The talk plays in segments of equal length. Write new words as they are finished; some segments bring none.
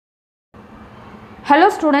Hello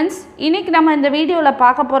students, இன்னைக்கு நம்ம இந்த வீடியோல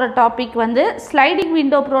பார்க்க போற டாபிக் வந்து ஸ்லைடிங்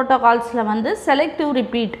விண்டோ புரோட்டோகால்ஸ்ல வந்து செலக்டிவ்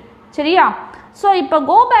ரிப்பீட். சரியா? சோ இப்போ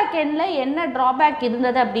கோ பேக் எண்ட்ல என்ன டிராபேக்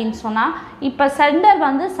இருந்தது அப்படினு சொன்னா இப்போ செண்டர்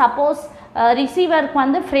வந்து சப்போஸ் ரிசீவருக்கு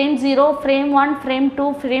வந்து frame 0, frame 1, frame 2,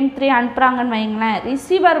 frame 3 அனுப்புறாங்கன்னு வைங்களேன்.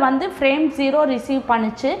 ரிசீவர் வந்து frame 0 ரிசீவ்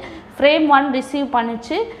பண்ணுச்சு, frame 1 ரிசீவ்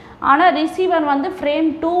பண்ணுச்சு. ஆனா ரிசீவர் வந்து frame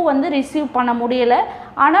 2 வந்து ரிசீவ் பண்ண முடியல.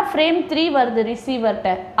 ஆனா frame 3 வருது ரிசீவர்ட்ட.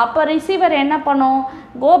 அப்ப ரிசீவர் என்ன பண்ணும்?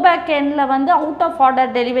 கோ பேக் எண்ட்ல வந்து அவுட் ஆஃப்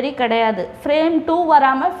ஆர்டர் டெலிவரி கிடையாது. frame 2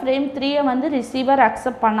 வராம frame 3 வந்து ரிசீவர்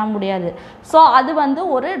அக்செப்ட் பண்ண முடியாது. சோ அது வந்து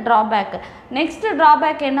ஒரு டிராபேக். நெக்ஸ்ட்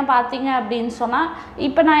டிராபேக் என்ன பாத்தீங்க அப்படினு சொன்னா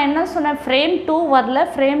இப்போ நான் என்ன சொன்னேன் frame 2 வரல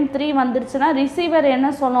frame 3 வந்துருச்சுனா ரிசீவர் என்ன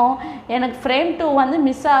சொன்னோம் எனக்கு frame 2 வந்து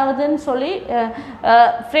மிஸ் ஆகுதுன்னு சொல்லி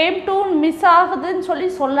frame 2 மிஸ் ஆகுதுன்னு சொல்லி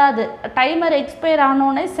சொல்லாது. டைமர் எக்ஸ்பயர்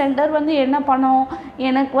ஆனோனே செண்டர் வந்து என்ன பண்ணும்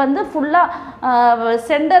எனக்கு வந்து ஃபுல்லா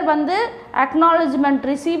செண்டர் வந்து acknowledgement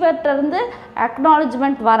ரிசீவர்ட்ட இருந்து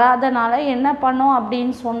acknowledgement வராதனால என்ன பண்ணும்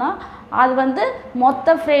அப்படினு சொன்னா அது வந்து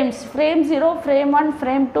மொத்த frames frame 0, frame 1,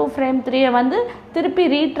 frame 2, frame 3 வந்து திருப்பி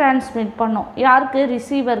ரீட்ரான்ஸ்மிட் பண்ணும் யாருக்கு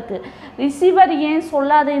ரிசீவருக்கு. ரிசீவர் ஏன்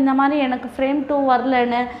சொல்லாத இந்த மாதிரி எனக்கு frame 2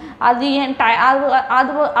 வரலன்னு அது ஏன்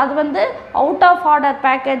அது வந்து அவுட் ஆஃப் ஆர்டர்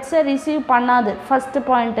பேக்கெட்ஸை ரிசீவ் பண்ணாது ஃபர்ஸ்ட்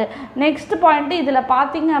பாயிண்ட். நெக்ஸ்ட் பாயிண்ட் இதில்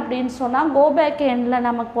பார்த்தீங்க அப்படின்னு சொன்னால் கோ பேக் எண்டில்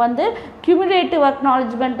நமக்கு வந்து கியூமுலேட்டிவ்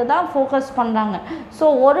அக்னாலஜ்மெண்ட் தான் ஃபோக்கஸ் பண்ணுறாங்க. ஸோ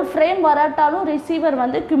ஒரு ஃப்ரேம் வராட்டாலும் ரிசீவர்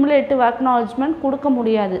வந்து கியூமுலேட்டிவ் அக்னாலஜ்மெண்ட் கொடுக்க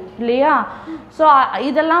முடியாது இல்லையா? ஸோ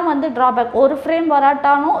இதெல்லாம் வந்து ட்ராபேக். ஒரு ஃப்ரேம்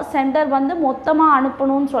வராட்டாலும் சென்டர் வந்து மொத்தமாக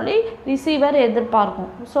அனுப்பணும்னு சொல்லி ரிசீவர் எதிர்பார்க்கும்.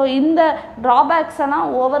 ஸோ இந்த ட்ராபேக்ஸ் எல்லாம்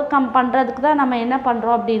ஓவர் கம் பண்ணுறதுக்கு தான் நம்ம என்ன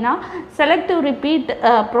பண்ணுறோம் அப்படின்னா செலக்டிவ் ரிப்பீட்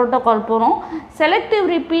ப்ரோட்டோகால் போகிறோம். செலக்டிவ்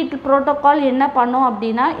ரிப்பீட் ப்ரோட்டோகால் என்ன பண்ணோம்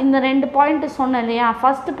அப்படின்னா இந்த ரெண்டு பாயிண்ட் சொன்னேன் இல்லையா?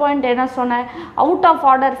 ஃபர்ஸ்ட் பாயிண்ட் என்ன சொன்னேன், அவுட் ஆஃப்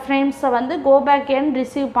ஆர்டர் ஃப்ரேம்ஸை வந்து கோ பேக் எண்ட்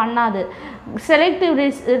ரிசீவ் பண்ணாது, செலக்டிவ்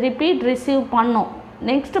ரிப்பீட் ரிசீவ் பண்ணும்.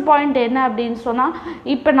 நெக்ஸ்ட் பாயிண்ட் என்ன அப்படின்னு சொன்னால்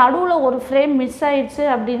இப்போ நடுவில் ஒரு ஃப்ரேம் மிஸ் ஆயிடுச்சு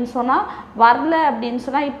அப்படின்னு சொன்னால் வரல அப்படின்னு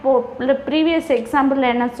சொன்னால் இப்போது ப்ரீவியஸ்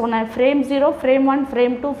எக்ஸாம்பிளில் என்ன சொன்னேன் frame 0, frame 1,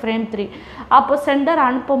 frame 2, frame 3 அப்போ சென்டர்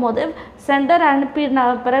அனுப்பும் போது சென்டர் அனுப்பின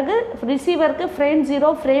பிறகு ரிசீவருக்கு frame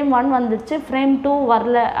 0, frame 1 வந்துடுச்சு, frame 2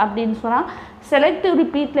 வரல அப்படின்னு சொன்னால் செலக்டிவ்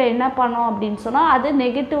ரிப்பீட்டில் என்ன பண்ணோம் அப்படின்னு சொன்னால் அது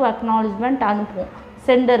நெகட்டிவ் அக்னாலஜ்மெண்ட் அனுப்பும்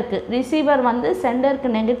சென்டருக்கு. ரிசீவர் வந்து சென்டருக்கு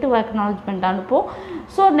நெகட்டிவ் அக்னாலஜ்மெண்ட் அனுப்பும்.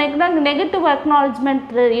 ஸோ நெகட்டிவ் அக்னாலஜ்மெண்ட்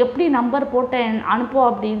எப்படி நம்பர் போட்டு அனுப்போம்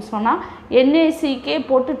அப்படின்னு சொன்னால் NACK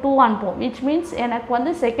போட்டு 2 அனுப்போம், விச் மீன்ஸ் எனக்கு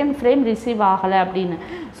வந்து செகண்ட் ஃப்ரேம் ரிசீவ் ஆகலை அப்படின்னு.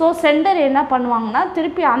 ஸோ சென்டர் என்ன பண்ணுவாங்கன்னா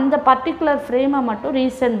திருப்பி அந்த பர்டிகுலர் ஃப்ரேமை மட்டும்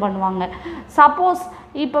ரீசெண்ட் பண்ணுவாங்க. சப்போஸ்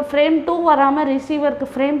இப்போ frame 2 வராமல் ரிசீவருக்கு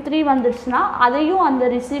frame 3 வந்துடுச்சுன்னா அதையும் அந்த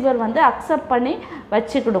ரிசீவர் வந்து அக்செப்ட் பண்ணி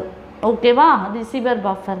வச்சுக்கிடும். ஓகேவா? ரிசீவர்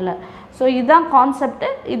பஃபரில். ஸோ இதுதான் கான்செப்ட்.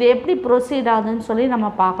 இது எப்படி ப்ரொசீட் ஆகுதுன்னு சொல்லி நம்ம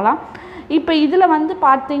பார்க்கலாம். இப்போ இதில் வந்து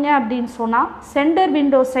பார்த்தீங்க அப்படின்னு சொன்னால் சென்டர்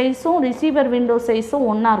விண்டோ சைஸும் ரிசீவர் விண்டோ சைஸும்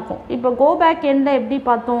ஒன்றா இருக்கும். இப்போ கோ பேக் எண்டில் எப்படி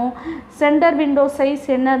பார்த்தோம், சென்டர் விண்டோ சைஸ்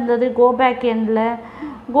என்ன இருந்தது கோ பேக்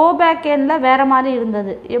எண்டில் வேறு மாதிரி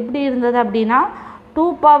இருந்தது. எப்படி இருந்தது அப்படின்னா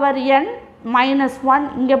 2n-1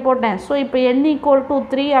 இங்கே போட்டேன். ஸோ இப்போ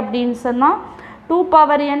n=3 அப்படின்னு சொன்னால்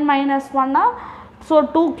 2n-1னா ஸோ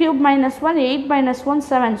 2 cube -1 8 -1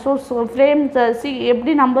 7. ஸோ ஃப்ரேம்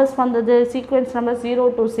எப்படி நம்பர்ஸ் வந்தது சீக்வென்ஸ் நம்பர் 0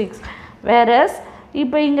 to 6. வேறஸ்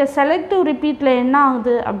இப்போ இங்கே செலக்டிவ் ரிப்பீட்டில் என்ன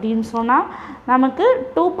ஆகுது அப்படின்னு சொன்னால் நமக்கு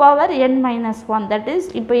 2n-1 தட்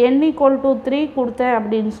இஸ் இப்போ n=3 கொடுத்தேன்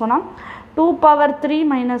அப்படின்னு சொன்னால் 2^3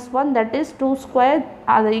 - 1 தட் இஸ் 2²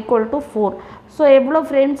 அது =4. ஸோ எவ்வளோ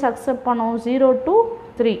ஃப்ரேம்ஸ் அக்செப்ட் பண்ணும் 0 to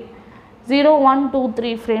 3 0 1 2 3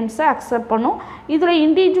 ஃப்ரேம்ஸை அக்செப்ட் பண்ணும். இதில்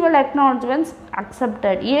இண்டிவிஜுவல் அக்னாலஜ்மெண்ட்ஸ்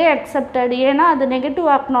அக்செப்டட். ஏன் அக்செப்டட்? ஏன்னா அது நெகட்டிவ்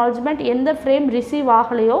அக்னாலஜ்மெண்ட் எந்த ஃப்ரேம் ரிசீவ்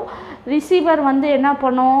ஆகலையோ ரிசீவர் வந்து என்ன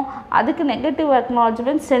பண்ணும் அதுக்கு நெகட்டிவ்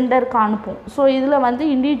அக்னாலஜ்மெண்ட் சென்டருக்கு அனுப்பும். ஸோ இதில் வந்து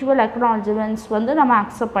இண்டிவிஜுவல் அக்னாலஜ்மெண்ட்ஸ் வந்து நம்ம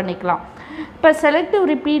அக்செப்ட் பண்ணிக்கலாம். இப்போ செலக்டிவ்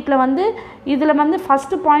ரிப்பீட்டில் வந்து இதில் வந்து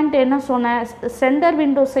ஃபஸ்ட்டு பாயிண்ட் என்ன சொன்னேன், சென்டர்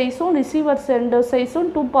விண்டோ சைஸும் ரிசீவர் விண்டோ சைஸும்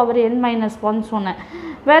 2n-1 சொன்னேன்.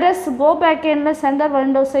 வேறஸ் கோ பேக் எண்டில் சென்டர்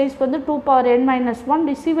விண்டோ சைஸ் வந்து 2n-1,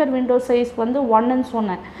 ரிசீவர் விண்டோ சைஸ் வந்து 1ன்னு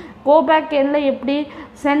சொன்னேன். கோ பேக் எண்டில் எப்படி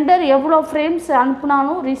சென்டர் எவ்வளோ ஃப்ரேம்ஸ்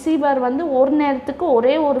அனுப்புனாலும் ரிசீவர் வந்து ஒரு நேரத்துக்கு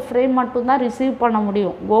ஒரே ஒரு ஃப்ரேம் மட்டும்தான் ரிசீவ் பண்ண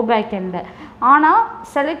முடியும் கோ பேக் எண்டில். ஆனால்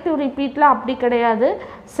செலக்டிவ் ரிப்பீட்டில் அப்படி கிடையாது.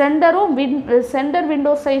 சென்டர்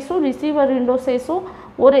விண்டோ சைஸும் ரிசீவர் விண்டோ சைஸும்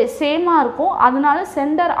ஒரு சேமாக இருக்கும். அதனால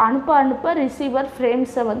சென்டர் அனுப்ப ரிசீவர்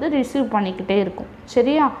ஃப்ரேம்ஸை வந்து ரிசீவ் பண்ணிக்கிட்டே இருக்கும்.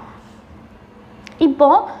 சரியா?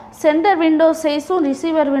 இப்போது சென்டர் விண்டோ சைஸும்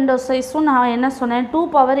ரிசீவர் விண்டோ சைஸும் நான் என்ன சொன்னேன்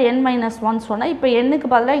 2n-1 சொன்னேன். இப்போ எண்ணுக்கு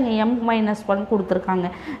பதிலாக இங்கே m-1 கொடுத்துருக்காங்க.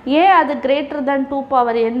 ஏன் அது கிரேட்டர் தேன்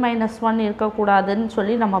 2n-1 இருக்கக்கூடாதுன்னு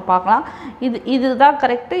சொல்லி நம்ம பார்க்கலாம். இதுதான்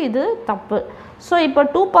கரெக்டு, இது தப்பு. ஸோ இப்போ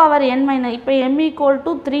 2n-, இப்போ m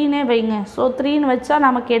 = 3னே வைங்க. ஸோ 3ன்னு வச்சா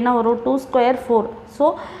நமக்கு என்ன வரும் 2 square 4. ஸோ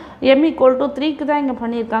m = 3க்கு தான் இங்கே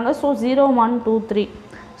பண்ணியிருக்காங்க. ஸோ 0 1 2 3.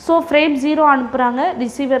 ஸோ ஃப்ரேம் 0 அனுப்புகிறாங்க,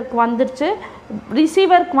 ரிசீவருக்கு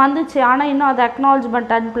வந்துருச்சு ஆனால் இன்னும் அது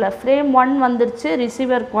அக்னாலஜ்மெண்ட் அனுப்பல. ஃப்ரேம் 1 வந்துருச்சு,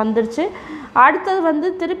 ரிசீவருக்கு வந்துருச்சு. அடுத்தது வந்து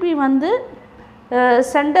திருப்பி வந்து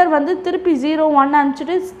சென்டர் வந்து திருப்பி 0 1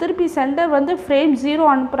 அனுப்பிச்சிட்டு திருப்பி சென்டர் வந்து ஃப்ரேம் 0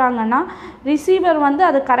 அனுப்புகிறாங்கன்னா ரிசீவர் வந்து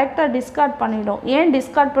அதை கரெக்டாக டிஸ்கார்ட் பண்ணிவிடும். ஏன்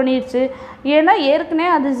டிஸ்கார்ட் பண்ணிடுச்சு? ஏன்னா ஏற்கனவே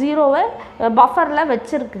அது 0வை பஃபரில்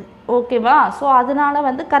வச்சுருக்கு. ஓகேவா? ஸோ அதனால்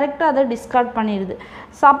வந்து கரெக்டாக அதை டிஸ்கார்ட் பண்ணிடுது.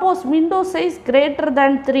 Suppose window size greater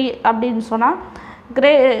than 3 அப்படின்னு சொன்னால்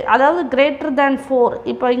அதாவது கிரேட்டர் தேன் 4.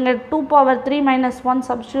 இப்போ இங்கே 2^3-1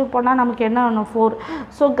 சப்ஸ்டியூட் பண்ணால் நமக்கு என்ன வேணும் 4.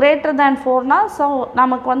 ஸோ கிரேட்டர் தேன் 4னா ஸோ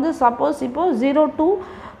நமக்கு வந்து சப்போஸ் இப்போது 0 to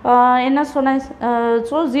என்ன சொன்னேன்,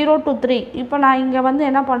 ஸோ 0 to 3. இப்போ நான் இங்கே வந்து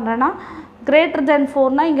என்ன பண்ணுறேன்னா கிரேட்டர் தேன்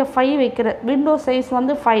 4னா இங்கே 5 வைக்கிறேன். விண்டோ சைஸ்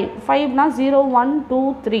வந்து 5னா 0 1 2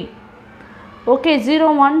 3. ஓகே, 0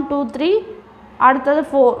 1 2 3. அடுத்தது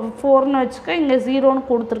 4ன்னு வச்சுக்க, இங்கே 0ன்னு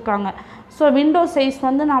கொடுத்துருக்காங்க. ஸோ விண்டோ சைஸ்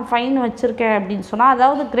வந்து நான் 5ன்னு வச்சுருக்கேன் அப்படின்னு சொன்னால்,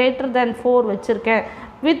 அதாவது கிரேட்டர் தேன் 4 வச்சுருக்கேன்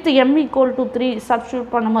வித் m = 3 சப்ஸ்டியூட்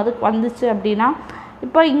பண்ணும்போது வந்துச்சு அப்படின்னா,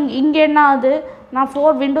 இப்போ இங்கே என்ன ஆகுது, நான்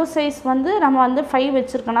 4 விண்டோ சைஸ் வந்து நம்ம வந்து 5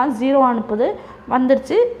 வச்சுருக்கேன்னா 0 அனுப்புது,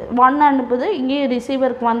 வந்துருச்சு. 1 அனுப்புது, இங்கேயே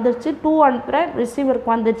ரிசீவருக்கு வந்துருச்சு. 2 அனுப்புகிறேன்,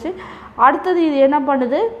 ரிசீவருக்கு வந்துருச்சு. அடுத்தது இது என்ன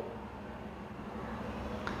பண்ணுது,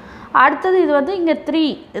 அடுத்தது இது வந்து இங்கே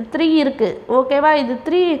 3 இருக்குது. ஓகேவா? இது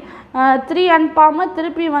 3 அனுப்பாமல்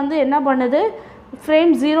திருப்பி வந்து என்ன பண்ணுது,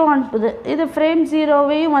 ஃப்ரேம் 0 அனுப்புது. இது ஃப்ரேம்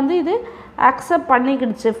 0வையும் வந்து இது அக்செப்ட்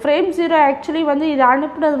பண்ணிக்கிடுச்சு. ஃப்ரேம் 0 ஆக்சுவலி வந்து இது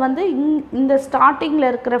அனுப்புனது வந்து இந்த ஸ்டார்டிங்கில்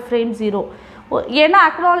இருக்கிற ஃப்ரேம் 0. ஏன்னா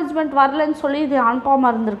அக்னாலஜ்மெண்ட் வரலன்னு சொல்லி இது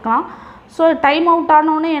அனுப்பாமல் இருந்திருக்கலாம். ஸோ டைம் அவுட்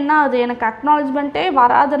ஆனோடனே என்ன ஆகுது, எனக்கு அக்னாலஜ்மெண்ட்டே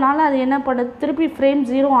வராதனால அது என்ன பண்ணுது, திருப்பி ஃப்ரேம்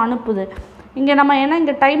 0 அனுப்புது. இங்கே நம்ம ஏன்னா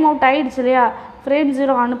இங்கே டைம் அவுட் ஆகிடுச்சு இல்லையா, ஃப்ரேம்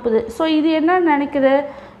 0 அனுப்புது. ஸோ இது என்ன நினைக்குது,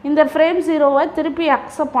 இந்த ஃப்ரேம் 0வை திருப்பி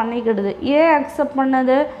அக்செப்ட் பண்ணிக்கிடுது. ஏன் அக்செப்ட்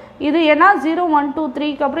பண்ணது, இது ஏன்னா 0 1 2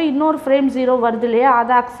 3க்கு அப்புறம் இன்னொரு ஃப்ரேம் 0 வருது இல்லையா,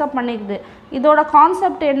 அதை அக்செப்ட் பண்ணிக்குது. இதோட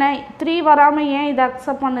கான்செப்ட் என்ன, 3 வராமல் ஏன் இதை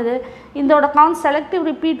அக்செப்ட் பண்ணுது, இதோட செலக்டிவ்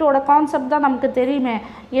ரிப்பீட்டோட கான்செப்ட் தான் நமக்கு தெரியுமே.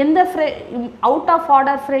 எந்த அவுட் ஆஃப்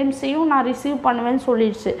ஆர்டர் ஃப்ரேம்ஸையும் நான் ரிசீவ் பண்ணுவேன்னு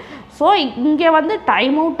சொல்லிடுச்சு. ஸோ இங்கே வந்து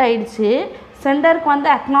டைம் அவுட் ஆயிடுச்சு, சென்டருக்கு வந்து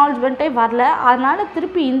அக்னாலஜ்மெண்ட்டே வரல, அதனால்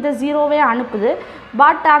திருப்பி இந்த 0வே அனுப்புது.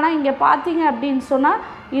 பட் ஆனால் இங்கே பார்த்தீங்க அப்படின்னு சொன்னால்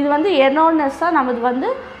இது வந்து எர்ரோனஸாக நமது வந்து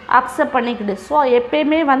அக்செப்ட் பண்ணிக்கிது. ஸோ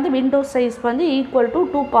எப்பயுமே வந்து விண்டோ சைஸ் வந்து =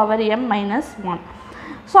 2m-1.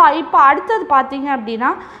 ஸோ இப்போ அடுத்தது பார்த்தீங்க அப்படின்னா,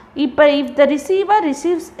 இப்போ if the receiver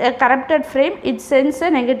receives a corrupted frame it sense a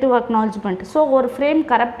negative acknowledgement. So ஒரு ஃப்ரேம்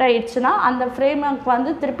கரப்ட் ஆகிடுச்சுன்னா அந்த ஃப்ரேமுக்கு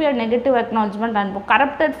வந்து திருப்பி நெகட்டிவ் அக்னாலஜ்மெண்ட் அனுப்பும்.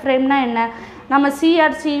 கரப்டட் ஃப்ரேம்னா என்ன, நம்ம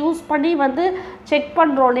சிஆர்சி யூஸ் பண்ணி வந்து செக்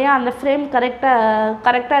பண்ணுறோம் இல்லையா, அந்த ஃப்ரேம்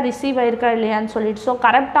கரெக்டாக ரிசீவ் ஆயிருக்கா இல்லையான்னு சொல்லிட்டு. ஸோ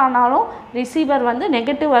கரெக்ட் ஆனாலும் ரிசீவர் வந்து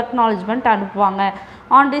நெகட்டிவ் அக்னாலஜ்மெண்ட் அனுப்புவாங்க.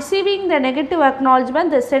 On receiving the negative acknowledgement,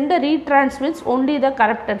 the sender retransmits only the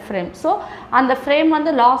corrupted frame. So அந்த ஃப்ரேம்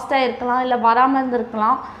வந்து லாஸ்ட்டாக இருக்கலாம், இல்லை வராமல்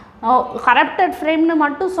இருந்திருக்கலாம். கரப்டட் ஃப்ரேம்னு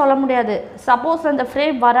மட்டும் சொல்ல முடியாது. சப்போஸ் அந்த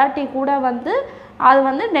ஃப்ரேம் வராட்டி கூட வந்து அது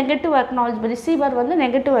வந்து நெகட்டிவ் அக்னாலஜ்மெண்ட், ரிசீவர் வந்து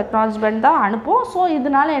நெகட்டிவ் அக்னாலஜ்மெண்ட் தான் அனுப்பும். ஸோ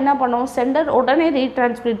இதனால் என்ன பண்ணுவோம், சென்டர் உடனே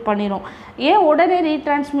ரீட்ரான்ஸ்மிட் பண்ணிடும். ஏன் உடனே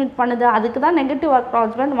ரீட்ரான்ஸ்மிட் பண்ணுது, அதுக்கு தான் நெகட்டிவ்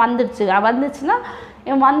அக்னாலஜ்மெண்ட் வந்துருச்சுன்னா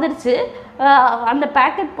வந்துருச்சு, அந்த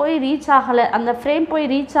பேக்கெட் போய் ரீச் ஆகலை, அந்த ஃப்ரேம் போய்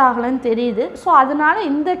ரீச் ஆகலைன்னு தெரியுது. ஸோ அதனால்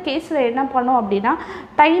இந்த கேஸில் என்ன பண்ணோம் அப்படின்னா,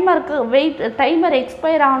 டைமர்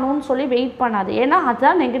எக்ஸ்பயர் ஆகணும்னு சொல்லி வெயிட் பண்ணாது. ஏன்னா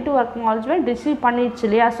அதுதான் நெகட்டிவ் அக்னாலஜ்மெண்ட் ரிசீவ் பண்ணிடுச்சு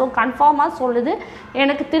இல்லையா. ஸோ கன்ஃபார்மாக சொல்லுது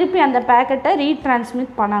எனக்கு திருப்பி அந்த பேக்கெட்டை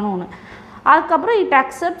ரீட்ரான்ஸ்மிட் பண்ணணும்னு. அதுக்கப்புறம் it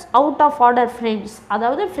accepts out of order frames,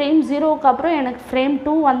 அதாவது ஃப்ரேம் 0க்கு அப்புறம் எனக்கு ஃப்ரேம்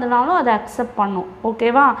 2 வந்தனாலும் அதை அக்செப்ட் பண்ணும்.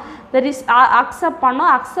 ஓகேவா,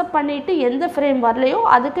 அக்செப்ட் பண்ணிவிட்டு எந்த ஃப்ரேம் வரலையோ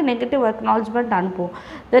அதுக்கு நெகட்டிவ் அக்னாலஜ்மெண்ட் அனுப்பும்.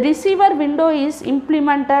 The receiver window is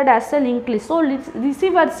implemented as a link list. So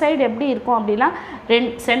receiver side எப்படி இருக்கும் அப்படின்னா,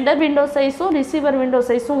 சென்டர் விண்டோ சைஸும் ரிசீவர் விண்டோ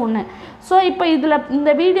சைஸும் ஒன்று. ஸோ இப்போ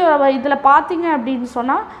இந்த இதில் பார்த்தீங்க அப்படின்னு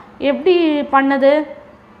சொன்னால் எப்படி பண்ணுது,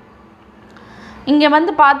 இங்கே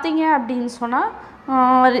வந்து பார்த்தீங்க அப்படின்னு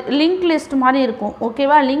சொன்னால் லிங்க் லிஸ்ட் மாதிரி இருக்கும்.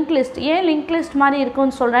 ஓகேவா, லிங்க் லிஸ்ட் ஏன் லிங்க் லிஸ்ட் மாதிரி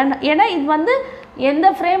இருக்குன்னு சொல்கிறேன், ஏன்னா இது வந்து எந்த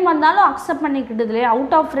ஃப்ரேம் வந்தாலும் அக்செப்ட் பண்ணிக்கிடுது இல்லையா,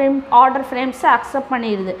 out of frame order ஃப்ரேம்ஸை accept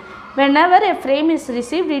பண்ணிடுது. whenever a frame is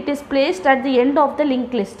received it is placed at the end of the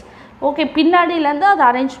linked list. Okay, பின்னாடியிலேருந்து அது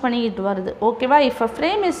அரேஞ்ச் பண்ணிக்கிட்டு வருது. ஓகேவா? If a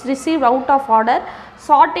frame is receive out of order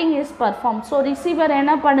sorting is perform. So receiver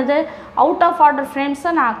என்ன பண்ணுது, out of order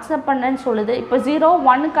ஃப்ரேம்ஸை நான் accept பண்ணேன்னு சொல்லுது. இப்போ 0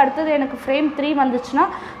 1க்கு அடுத்தது எனக்கு ஃப்ரேம் 3 வந்துச்சுன்னா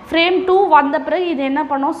ஃப்ரேம் 2 வந்த பிறகு இது என்ன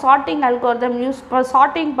பண்ணும், sorting algorithm use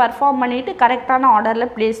sorting perform பண்ணிவிட்டு கரெக்டான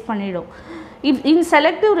ஆர்டரில் ப்ளேஸ் பண்ணிவிடும். In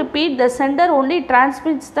selective repeat, the sender only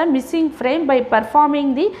transmits the missing frame by performing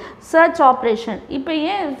the search operation. இப்போ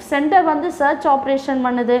ஏன் சென்டர் வந்து சர்ச் ஆப்ரேஷன்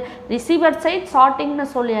பண்ணுது, ரிசீவர் சைட் சார்ட்டிங்னு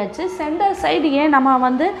சொல்லியாச்சு, சென்டர் சைடு ஏன் நம்ம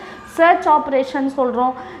வந்து சர்ச் ஆப்ரேஷன்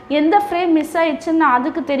சொல்கிறோம், எந்த ஃப்ரேம் மிஸ் ஆயிடுச்சுன்னு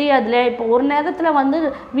அதுக்கு தெரியாது இல்லையா. இப்போ ஒரு நேரத்தில் வந்து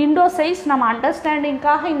விண்டோ சைஸ் நம்ம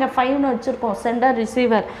அண்டர்ஸ்டாண்டிங்காக இங்கே 5ன்னு வச்சுருக்கோம் சென்டர்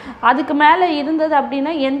ரிசீவர், அதுக்கு மேலே இருந்தது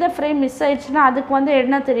அப்படின்னா எந்த ஃப்ரேம் மிஸ் ஆயிடுச்சுன்னா அதுக்கு வந்து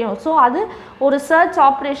என்ன தெரியும். ஸோ அது ஒரு சர்ச்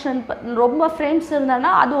ஆப்ரேஷன், ரொம்ப ஃப்ரேம்ஸ்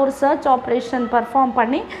இருந்ததுன்னா அது ஒரு சர்ச் ஆப்ரேஷன் பர்ஃபார்ம்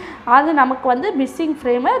பண்ணி அது நமக்கு வந்து மிஸ்ஸிங்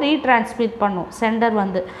ஃப்ரேமை ரீட்ரான்ஸ்மிட் பண்ணும் சென்டர்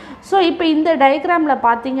வந்து. ஸோ இப்போ இந்த டயக்ராமில்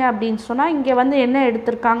பார்த்தீங்க அப்படின்னு சொன்னால் இங்கே வந்து என்ன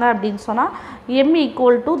எடுத்திருக்காங்க அப்படின்னு சொன்னால் m =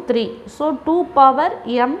 3. So 2 power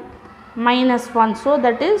m minus 1. So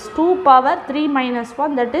that is 2 power 3 minus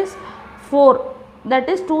 1, that is 4. that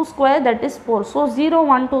is 2 square, that is 4. So 0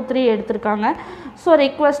 1 2 3 எடுத்திருக்காங்க. ஸோ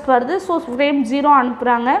ரெக்வெஸ்ட் வருது. ஸோ ஃப்ரேம் 0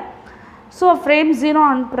 அனுப்புகிறாங்க. ஸோ ஃப்ரேம் 0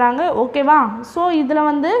 அனுப்புகிறாங்க. ஓகேவா? ஸோ இதில்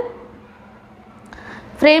வந்து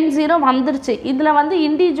ஃப்ரேம் 0 வந்துருச்சு. இதில் வந்து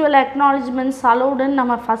இண்டிவிஜுவல் அக்னாலஜ்மெண்ட்ஸ் அலௌடுன்னு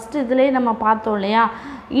நம்ம ஃபஸ்ட்டு இதிலே நம்ம பார்த்தோம் இல்லையா.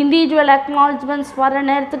 இண்டிவிஜுவல் அக்னாலஜ்மெண்ட்ஸ் வர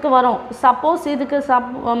நேரத்துக்கு வரும். சப்போஸ் இதுக்கு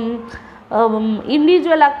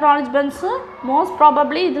இண்டிவிஜுவல் அக்னாலஜ்மெண்ட்ஸு மோஸ்ட்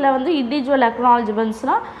ப்ராபப்ளி இதில் வந்து இண்டிவிஜுவல்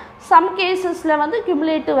அக்னாலஜ்மெண்ட்ஸ்னால் சம் கேசஸில் வந்து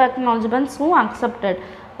கியூமுலேட்டிவ் அக்னாலஜ்மெண்ட்ஸும் அக்செப்டட்.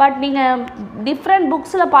 பட் நீங்கள் டிஃப்ரெண்ட்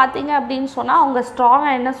புக்ஸில் பார்த்தீங்க அப்படின்னு சொன்னால் அவங்க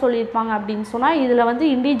ஸ்ட்ராங்காக என்ன சொல்லியிருப்பாங்க அப்படின்னு சொன்னால் இதில் வந்து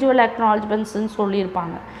இண்டிவிஜுவல் அக்னாலஜ்மெண்ட்ஸ்ன்னு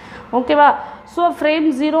சொல்லியிருப்பாங்க. ஓகேவா? So frame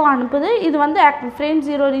 0 அனுப்புது. இது வந்து ஃப்ரேம்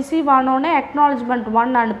 0 ரிசீவ் ஆனோடனே அக்னாலஜ்மெண்ட்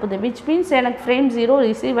 1 அனுப்புது. விச் மீன்ஸ் எனக்கு ஃப்ரேம் 0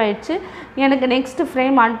 ரிசீவ் ஆகிடுச்சு, எனக்கு நெக்ஸ்ட்டு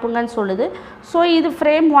ஃப்ரேம் அனுப்புங்கன்னு சொல்லுது. ஸோ இது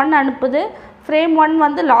ஃப்ரேம் 1 அனுப்புது. ஃப்ரேம் 1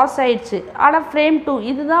 வந்து லாஸ் ஆகிடுச்சு. ஆனால் ஃப்ரேம் 2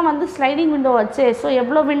 இதுதான் வந்து ஸ்லைடிங் விண்டோ வச்சு. ஸோ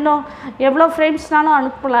எவ்வளோ ஃப்ரேம்ஸ்னாலும்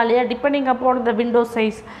அனுப்பலாம் இல்லையா, depending upon the window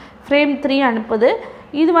size. Frame 3 அனுப்புது.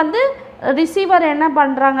 இது வந்து ரிசீவர் என்ன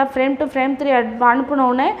பண்ணுறாங்க, ஃப்ரேம் 2 ஃப்ரேம் 3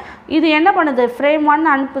 அனுப்பினோடனே இது என்ன பண்ணுது, ஃப்ரேம் 1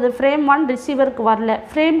 அனுப்புது. ஃப்ரேம் 1 ரிசீவருக்கு வரல,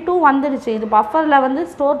 ஃப்ரேம் 2 வந்துடுச்சு. இது பஃபரில் வந்து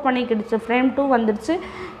ஸ்டோர் பண்ணிக்கிடுச்சு. ஃப்ரேம் 2 வந்துடுச்சு,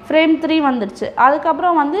 ஃப்ரேம் 3 வந்துடுச்சு.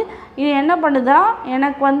 அதுக்கப்புறம் வந்து இது என்ன பண்ணுதுன்னா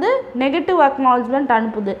எனக்கு வந்து நெகட்டிவ் அக்னாலஜ்மெண்ட்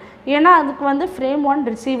அனுப்புது. ஏன்னா அதுக்கு வந்து ஃப்ரேம் 1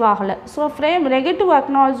 ரிசீவ் ஆகலை. ஸோ நெகட்டிவ்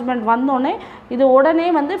அக்னாலஜ்மெண்ட் வந்தோடனே இது உடனே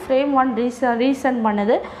வந்து ஃப்ரேம் 1 ரீசெண்ட்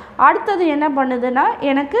பண்ணுது. அடுத்தது என்ன பண்ணுதுன்னா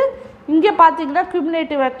எனக்கு இங்கே பார்த்தீங்கன்னா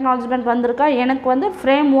கியூமுலேட்டிவ் அக்னாலஜ்மெண்ட் வந்திருக்கா, எனக்கு வந்து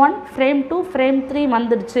ஃப்ரேம் 1 ஃப்ரேம் 2 ஃப்ரேம் 3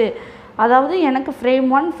 வந்துடுச்சு. அதாவது எனக்கு ஃப்ரேம்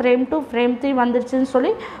 1 ஃப்ரேம் 2 ஃப்ரேம் 3 வந்துடுச்சுன்னு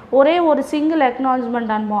சொல்லி ஒரே ஒரு சிங்கிள்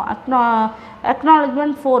அக்னாலஜ்மெண்ட் அனுப்புவோம்.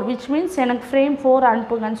 அக்னாலஜ்மெண்ட் 4 விச் மீன்ஸ் எனக்கு ஃப்ரேம் 4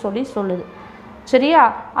 அனுப்புங்கன்னு சொல்லுது. சரியா?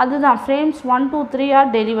 அதுதான் ஃப்ரேம்ஸ் 1 2 3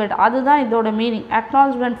 ஆர் டெலிவர்ட். அதுதான் இதோட மீனிங்.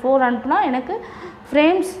 அக்னாலஜ்மெண்ட் 4 அனுப்புனா எனக்கு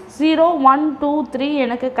ஃப்ரேம்ஸ் 0 1 2 3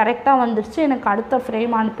 எனக்கு கரெக்டாக வந்துடுச்சு, எனக்கு அடுத்த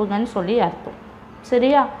ஃப்ரேம் அனுப்புங்கன்னு சொல்லி அர்த்தம்.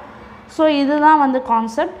 சரியா? ஸோ இதுதான் வந்து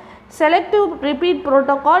concept. Selective repeat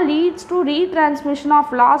protocol leads to retransmission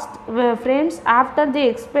of lost frames after the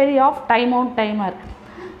expiry of timeout timer.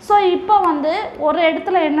 So இப்போ வந்து ஒரு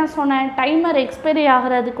இடத்துல என்ன சொன்னேன், டைமர் எக்ஸ்பைரி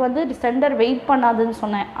ஆகிறதுக்கு வந்து சென்டர் வெயிட் பண்ணாதுன்னு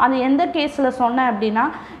சொன்னேன். அது எந்த கேஸில் சொன்னேன் அப்படின்னா,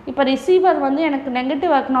 இப்போ ரிசீவர் வந்து எனக்கு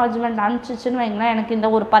நெகட்டிவ் அக்னாலஜ்மெண்ட் அனுப்பிச்சிச்சுன்னு வைங்களேன், எனக்கு இந்த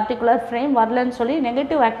ஒரு பர்டிகுலர் ஃப்ரேம் வரலன்னு சொல்லி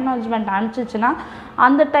நெகட்டிவ் அக்னாலஜ்மெண்ட் அனுப்பிச்சிச்சுன்னா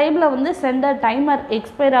அந்த டைமில் வந்து சென்டர் டைமர்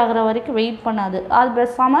எக்ஸ்பைர் ஆகிற வரைக்கும் வெயிட் பண்ணாது. அது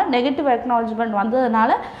பேசாமல் நெகட்டிவ் அக்னாலஜ்மெண்ட்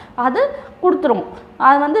வந்ததுனால அது கொடுத்துரும்,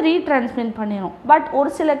 அது வந்து ரீட்ரான்ஸ்மிட் பண்ணிடும். பட் ஒரு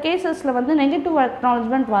சில கேசஸில் வந்து நெகட்டிவ்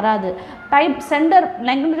அக்னாலஜ்மெண்ட் வராது. சென்டர்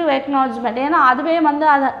நெகட்டிவ் அக்னாலஜ்மெண்ட், ஏன்னா அதுவே வந்து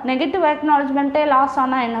அதை நெகட்டிவ் அக்னாலஜ்மெண்ட்டே லாஸ்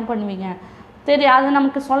ஆனால் என்ன பண்ணுவீங்க தெரியும், அது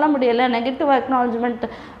நமக்கு சொல்ல முடியலை. நெகட்டிவ் அக்னாலஜ்மெண்ட்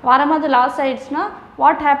வரும்போது லாஸ் ஆகிடுச்சுன்னா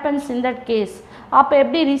what happens in that case? அப்போ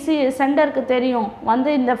எப்படி சென்டருக்கு தெரியும் வந்து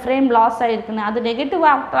இந்த ஃப்ரேம் லாஸ் ஆகிருக்குன்னு? அது நெகட்டிவ்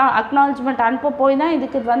அக்னாலஜ்மெண்ட் அனுப்ப போய் தான்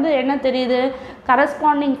இதுக்கு வந்து என்ன தெரியுது,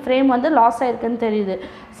 கரஸ்பாண்டிங் ஃப்ரேம் வந்து லாஸ் ஆகிருக்குன்னு தெரியுது.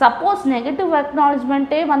 சப்போஸ் நெகட்டிவ்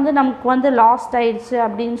அக்னாலஜ்மெண்ட்டே வந்து நமக்கு வந்து லாஸ்ட் ஆயிடுச்சு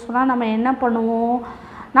அப்படின்னு சொன்னால் நம்ம என்ன பண்ணுவோம்,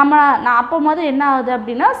 நான் அப்போ போது என்ன ஆகுது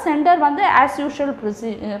அப்படின்னா சென்டர் வந்து ஆஸ் யூஷுவல்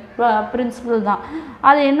பிரின்சிபிள் தான்.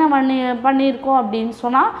 அது என்ன பண்ணியிருக்கோம் அப்படின்னு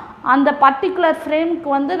சொன்னால் அந்த பர்டிகுலர் ஃப்ரேமுக்கு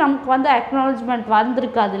வந்து நமக்கு வந்து அக்னாலஜ்மெண்ட்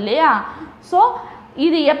வந்திருக்காது இல்லையா. ஸோ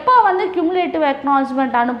இது எப்போ வந்து கியூமுலேட்டிவ்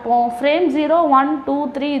அக்னாலஜ்மெண்ட் அனுப்போம், ஃப்ரேம் 0 1 2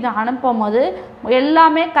 3 இது அனுப்பும் போது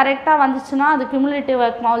எல்லாமே கரெக்டாக வந்துச்சுன்னா அது கியூமுலேட்டிவ்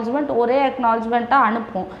அக்னாலஜ்மெண்ட் ஒரே அக்னாலஜ்மெண்ட்டாக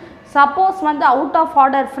அனுப்பும். சப்போஸ் வந்து அவுட் ஆஃப்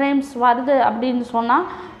ஆர்டர் ஃப்ரேம்ஸ் வருது அப்படின்னு சொன்னால்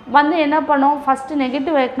வந்து என்ன பண்ணும், ஃபஸ்ட்டு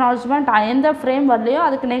நெகட்டிவ் அக்னாலஜ்மெண்ட் எந்த ஃப்ரேம் வரலையோ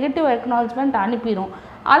அதுக்கு நெகட்டிவ் அக்னாலஜ்மெண்ட் அனுப்பிடும்.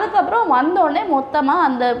 அதுக்கப்புறம் வந்தோடனே மொத்தமாக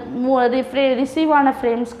அந்த ரிசீவ் ஆன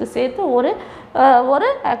ஃப்ரேம்ஸ்க்கு சேர்த்து ஒரு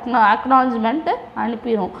அக்னாலஜ்மெண்ட்டு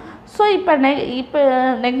அனுப்பிடும். ஸோ இப்போ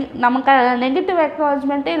நமக்கு நெகட்டிவ்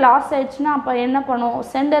அக்னாலஜ்மெண்ட்டே லாஸ் ஆயிடுச்சுன்னா அப்போ என்ன பண்ணும்,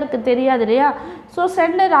 சென்டருக்கு தெரியாது இல்லையா. ஸோ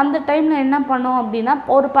சென்டர் அந்த டைமில் என்ன பண்ணும் அப்படின்னா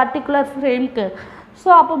ஒரு பர்டிகுலர் ஃப்ரேம்க்கு ஸோ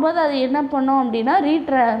அப்போது அது என்ன பண்ணோம் அப்படின்னா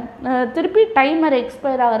திருப்பி டைமர்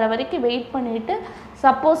எக்ஸ்பயர் ஆகிற வரைக்கும் வெயிட் பண்ணிவிட்டு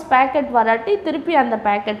சப்போஸ் பேக்கெட் வராட்டி திருப்பி அந்த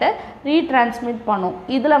பேக்கெட்டை ரீட்ரான்ஸ்மிட் பண்ணும்.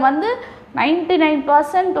 இதில் வந்து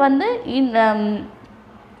 99% வந்து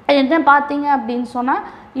என்ன பார்த்தீங்க அப்படின்னு சொன்னால்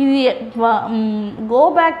இது கோ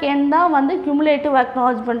பேக் எண்ட் தான் வந்து கியூமுலேட்டிவ்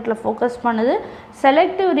அக்னாலஜ்மெண்ட்டில் ஃபோக்கஸ் பண்ணுது.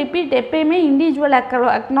 செலக்டிவ் ரிப்பீட் எப்பயுமே இண்டிவிஜுவல்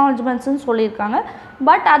அக்னாலஜ்மெண்ட்ஸ்ன்னு சொல்லியிருக்காங்க.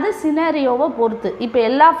 பட் அது சினாரியோவை பொறுத்து. இப்போ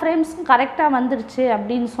எல்லா ஃப்ரேம்ஸும் கரெக்டாக வந்துருச்சு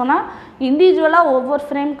அப்படின்னு சொன்னால் இண்டிவிஜுவலாக ஒவ்வொரு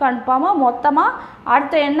ஃப்ரேம்க்கு அனுப்பாமல் மொத்தமாக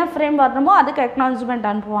அடுத்த என்ன ஃப்ரேம் வரணுமோ அதுக்கு அக்னாலஜ்மெண்ட்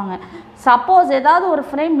அனுப்புவாங்க. சப்போஸ் ஏதாவது ஒரு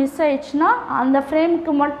ஃப்ரேம் மிஸ் ஆயிடுச்சுன்னா அந்த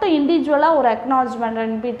ஃப்ரேமுக்கு மட்டும் இண்டிவிஜுவலாக ஒரு அக்னாலஜ்மெண்ட்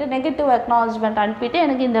அனுப்பிட்டு நெகட்டிவ் அக்னாலஜ்மெண்ட் அனுப்பிட்டு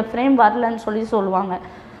எனக்கு இந்த ஃப்ரேம் வரலன்னு சொல்லுவாங்க.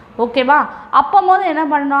 ஓகேவா. அப்போது என்ன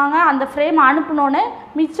பண்ணுவாங்க, அந்த ஃப்ரேம் அனுப்பினோன்னே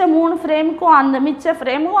மிச்ச 3 ஃப்ரேமுக்கும் அந்த மிச்ச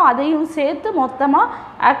ஃப்ரேமுக்கும் அதையும் சேர்த்து மொத்தமாக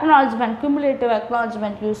அக்னாலஜ்மெண்ட் கியூமுலேட்டிவ்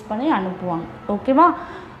அக்னாலஜ்மெண்ட் யூஸ் பண்ணி அனுப்புவாங்க. ஓகேவா,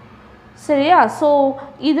 சரியா. ஸோ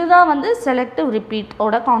இதுதான் வந்து செலக்டிவ்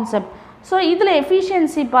ரிப்பீட்டோட கான்செப்ட். ஸோ இதில்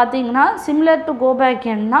எஃபிஷியன்சி பார்த்தீங்கன்னா சிமிலர் டு கோ பேக்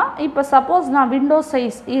என்னா. இப்போ சப்போஸ் நான் விண்டோ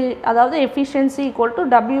சைஸ் அதாவது efficiency equal to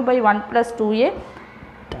W/1 + 2A.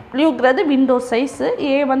 Wங்கிறது window size,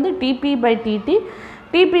 A வந்து TP/TT,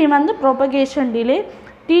 TP வந்து ப்ரொபகேஷன் டிலே,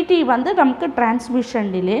 TT வந்து நமக்கு டிரான்ஸ்மிஷன்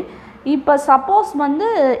டிலே. இப்போ சப்போஸ் வந்து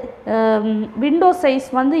விண்டோ சைஸ்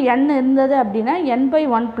வந்து n இருந்தது அப்படின்னா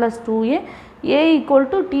n/1 + 2A, A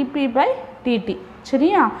 = TP/TT.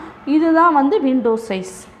 சரியா, இதுதான் வந்து விண்டோ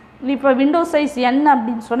சைஸ். இப்போ விண்டோ சைஸ் n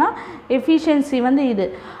அப்படின்னு சொன்னால் எஃபிஷியன்சி வந்து இது.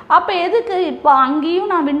 அப்போ எதுக்கு இப்போ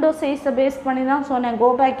அங்கேயும் நான் விண்டோ சைஸை பேஸ் பண்ணி தான் சொன்னேன் கோ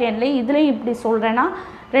பேக் எண்ட்லேயும் இதுலேயும் இப்படி சொல்கிறேன்னா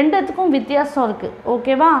ரெண்டுத்துக்கும் வித்தியாசம் இருக்குது.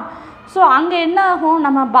 ஓகேவா. ஸோ அங்கே என்ன ஆகும்,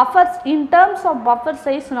 நம்ம buffers in terms of buffer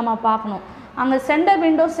size நம்ம பார்க்கணும். அங்கே சென்டர்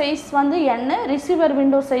விண்டோ சைஸ் வந்து n, ரிசீவர்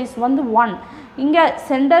விண்டோ சைஸ் வந்து 1. இங்கே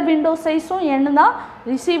சென்டர் விண்டோ சைஸும் n தான்,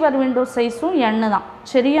 ரிசீவர் விண்டோ சைஸும் n தான்.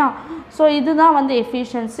 சரியா. ஸோ இதுதான் வந்து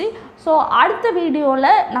எஃபிஷியன்சி. ஸோ அடுத்த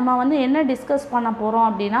வீடியோவில் நம்ம வந்து என்ன டிஸ்கஸ் பண்ண போகிறோம்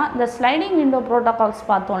அப்படின்னா இந்த ஸ்லைடிங் விண்டோ ப்ரோட்டோகால்ஸ்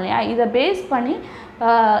பார்த்தோம் இல்லையா, இதை பேஸ் பண்ணி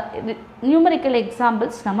நியூமரிக்கல்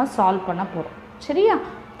எக்ஸாம்பிள்ஸ் நம்ம சால்வ் பண்ண போகிறோம். சரியா.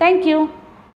 தேங்க்யூ.